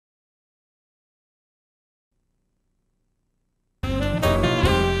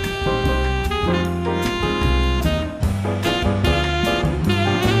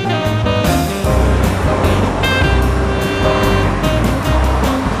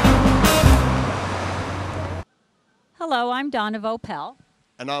Hello, I'm Donna Vopel.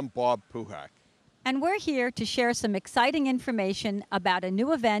 And I'm Bob Puhak. And we're here to share some exciting information about a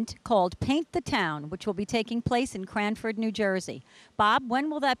new event called Paint the Town, which will be taking place in Cranford, New Jersey. Bob, when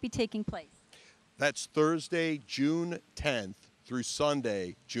will that be taking place? That's Thursday, June 10th through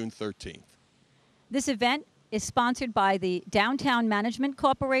Sunday, June 13th. This event is sponsored by the Downtown Management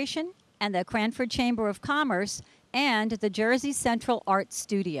Corporation and the Cranford Chamber of Commerce and the Jersey Central Art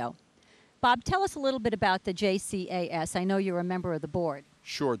Studio. Bob, tell us a little bit about the JCAS. I know you're a member of the board.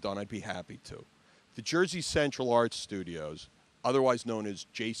 Sure, Don, I'd be happy to. The Jersey Central Art Studios, otherwise known as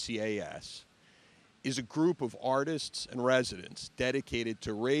JCAS, is a group of artists and residents dedicated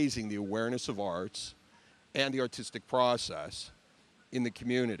to raising the awareness of arts and the artistic process in the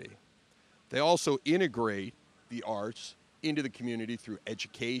community. They also integrate the arts into the community through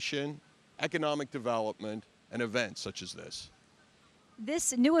education, economic development, and events such as this.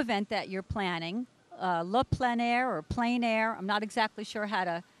 This new event that you're planning, Plein Air or Plein Air, I'm not exactly sure how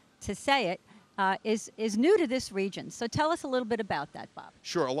to say it, is new to this region. So tell us a little bit about that, Bob.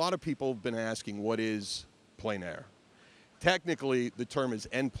 Sure. A lot of people have been asking, what is plein air? Technically, the term is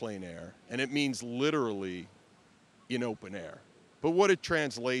en plein air, and it means literally in open air. But what it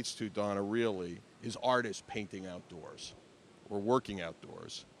translates to, Donna, really, is artists painting outdoors or working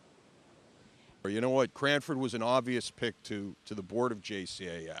outdoors. You know what? Cranford was an obvious pick to the board of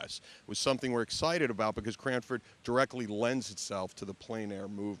JCAS. It was something we're excited about because Cranford directly lends itself to the plein air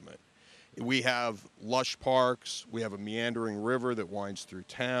movement. We have lush parks. We have a meandering river that winds through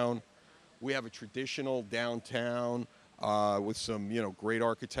town. We have a traditional downtown with some, great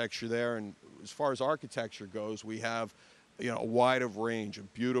architecture there. And as far as architecture goes, we have, a wide range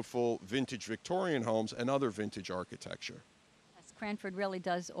of beautiful vintage Victorian homes and other vintage architecture. Cranford really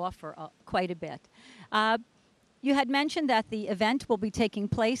does offer quite a bit. You had mentioned that the event will be taking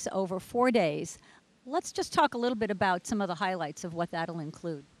place over 4 days. Let's just talk a little bit about some of the highlights of what that'll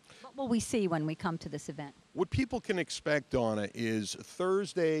include. What will we see when we come to this event? What people can expect, Donna, is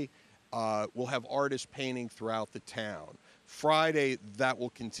Thursday we'll have artists painting throughout the town. Friday, that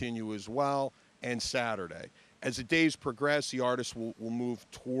will continue as well, and Saturday. As the days progress, the artists will move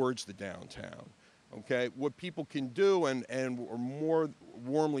towards the downtown. Okay, what people can do and are more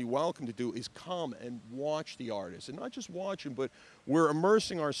warmly welcome to do is come and watch the artists. And not just watch them, but we're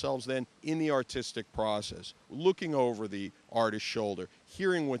immersing ourselves then in the artistic process, looking over the artist's shoulder,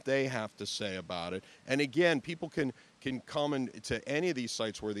 hearing what they have to say about it. And again, people can come to any of these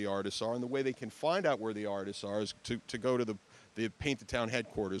sites where the artists are, and the way they can find out where the artists are is to go to the Paint the Town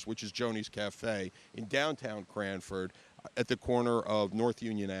headquarters, which is Joni's Cafe in downtown Cranford at the corner of North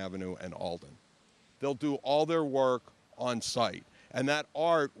Union Avenue and Alden. They'll do all their work on site, and that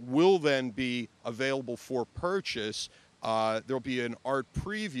art will then be available for purchase. There'll be an art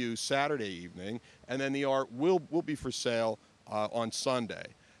preview Saturday evening, and then the art will be for sale on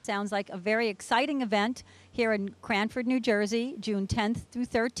Sunday. Sounds like a very exciting event here in Cranford, New Jersey, June 10th through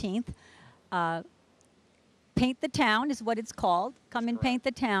 13th. Paint the Town is what it's called. Come and paint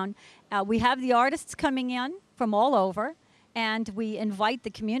the town. We have the artists coming in from all over. And we invite the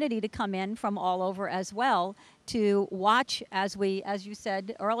community to come in from all over as well to watch as you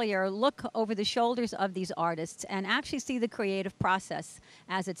said earlier, look over the shoulders of these artists and actually see the creative process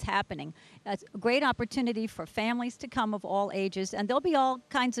as it's happening. It's a great opportunity for families to come of all ages, and there'll be all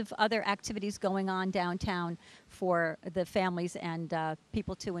kinds of other activities going on downtown for the families and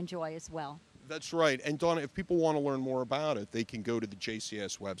people to enjoy as well. That's right. And Donna, if people want to learn more about it, they can go to the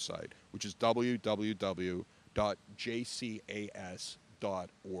JCS website, which is www.jcas.org.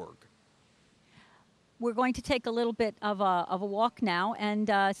 We're going to take a little bit of a walk now and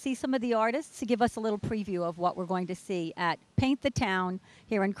see some of the artists to give us a little preview of what we're going to see at Paint the Town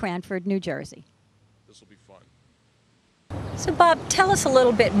here in Cranford, New Jersey. This will be fun. So Bob, tell us a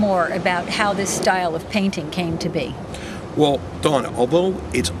little bit more about how this style of painting came to be. Well, Donna, although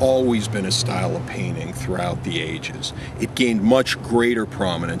it's always been a style of painting throughout the ages, it gained much greater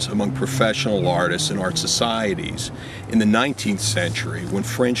prominence among professional artists and art societies in the 19th century when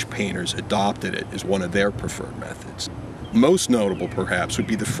French painters adopted it as one of their preferred methods. Most notable, perhaps, would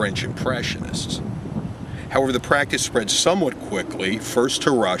be the French Impressionists. However, the practice spread somewhat quickly, first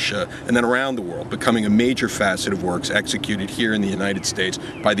to Russia and then around the world, becoming a major facet of works executed here in the United States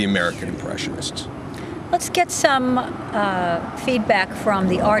by the American Impressionists. Let's get some feedback from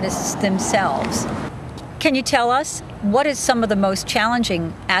the artists themselves. Can you tell us what is some of the most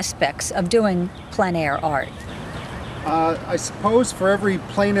challenging aspects of doing plein air art? I suppose for every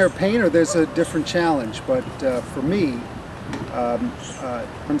plein air painter there's a different challenge, but for me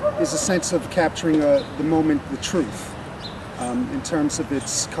is a sense of capturing the moment, the truth, in terms of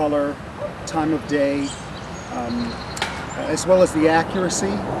its color, time of day, as well as the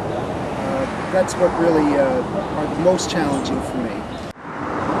accuracy. That's what really are the most challenging for me.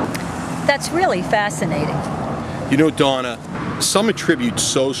 That's really fascinating. You know, Donna, some attribute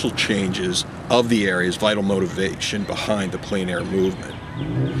social changes of the area as vital motivation behind the plein air movement.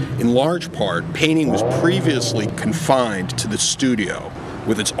 In large part, painting was previously confined to the studio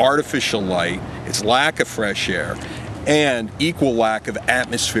with its artificial light, its lack of fresh air, and equal lack of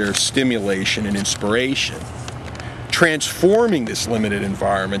atmosphere stimulation and inspiration. Transforming this limited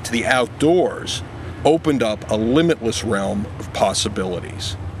environment to the outdoors opened up a limitless realm of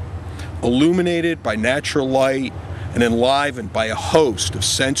possibilities. Illuminated by natural light and enlivened by a host of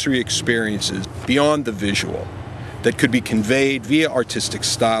sensory experiences beyond the visual that could be conveyed via artistic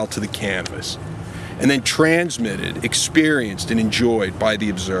style to the canvas, and then transmitted, experienced, and enjoyed by the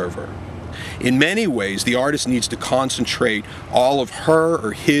observer. In many ways, the artist needs to concentrate all of her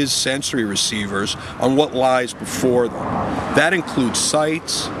or his sensory receivers on what lies before them. That includes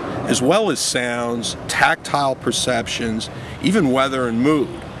sights, as well as sounds, tactile perceptions, even weather and mood.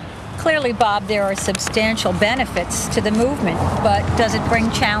 Clearly, Bob, there are substantial benefits to the movement, but does it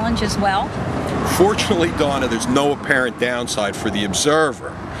bring challenge as well? Fortunately, Donna, there's no apparent downside for the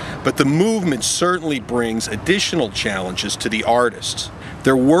observer, but the movement certainly brings additional challenges to the artists.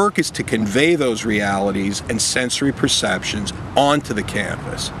 Their work is to convey those realities and sensory perceptions onto the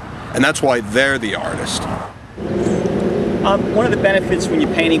canvas, and that's why they're the artist. One of the benefits when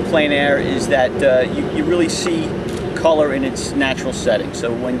you're painting plein air is that you really see color in its natural setting.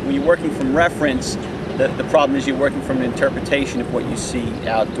 So when you're working from reference, the problem is you're working from an interpretation of what you see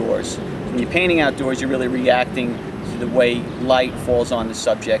outdoors. When you're painting outdoors, you're really reacting to the way light falls on the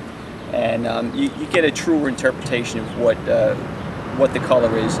subject, and you get a truer interpretation of what the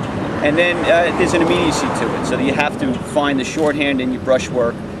color is. And then there's an immediacy to it, so that you have to find the shorthand in your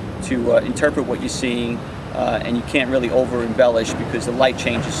brushwork to interpret what you're seeing, and you can't really over-embellish because the light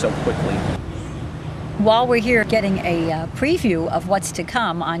changes so quickly. While we're here getting a preview of what's to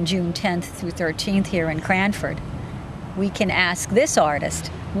come on June 10th through 13th here in Cranford, we can ask this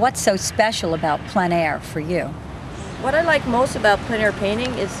artist, what's so special about plein air for you? What I like most about plein air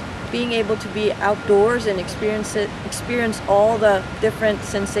painting is being able to be outdoors and experience all the different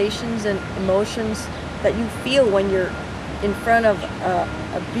sensations and emotions that you feel when you're in front of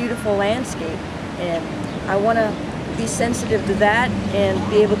a beautiful landscape. And I want to be sensitive to that and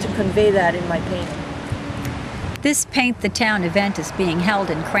be able to convey that in my painting. This Paint the Town event is being held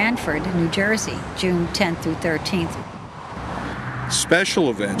in Cranford, New Jersey, June 10th through 13th.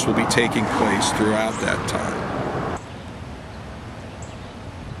 Special events will be taking place throughout that time.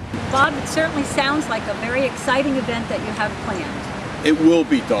 Bob, it certainly sounds like a very exciting event that you have planned. It will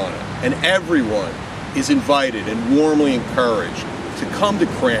be, Donna, and everyone is invited and warmly encouraged to come to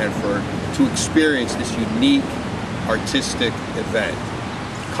Cranford to experience this unique artistic event.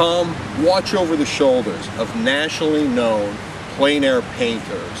 Come watch over the shoulders of nationally known plein air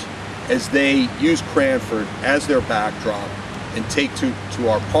painters as they use Cranford as their backdrop and take to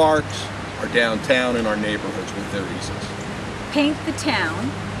our parks, our downtown, and our neighborhoods with their easels. Paint the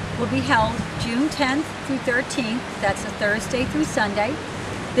Town will be held June 10th through 13th. That's a Thursday through Sunday.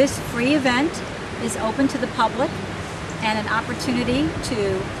 This free event is open to the public and an opportunity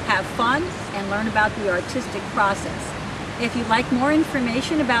to have fun and learn about the artistic process. If you'd like more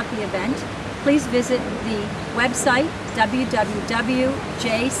information about the event, please visit the website www.jcas.org.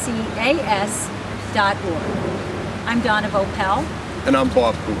 I'm Donna Vopel. And I'm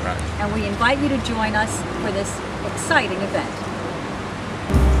Bob Kuhak. And we invite you to join us for this exciting event.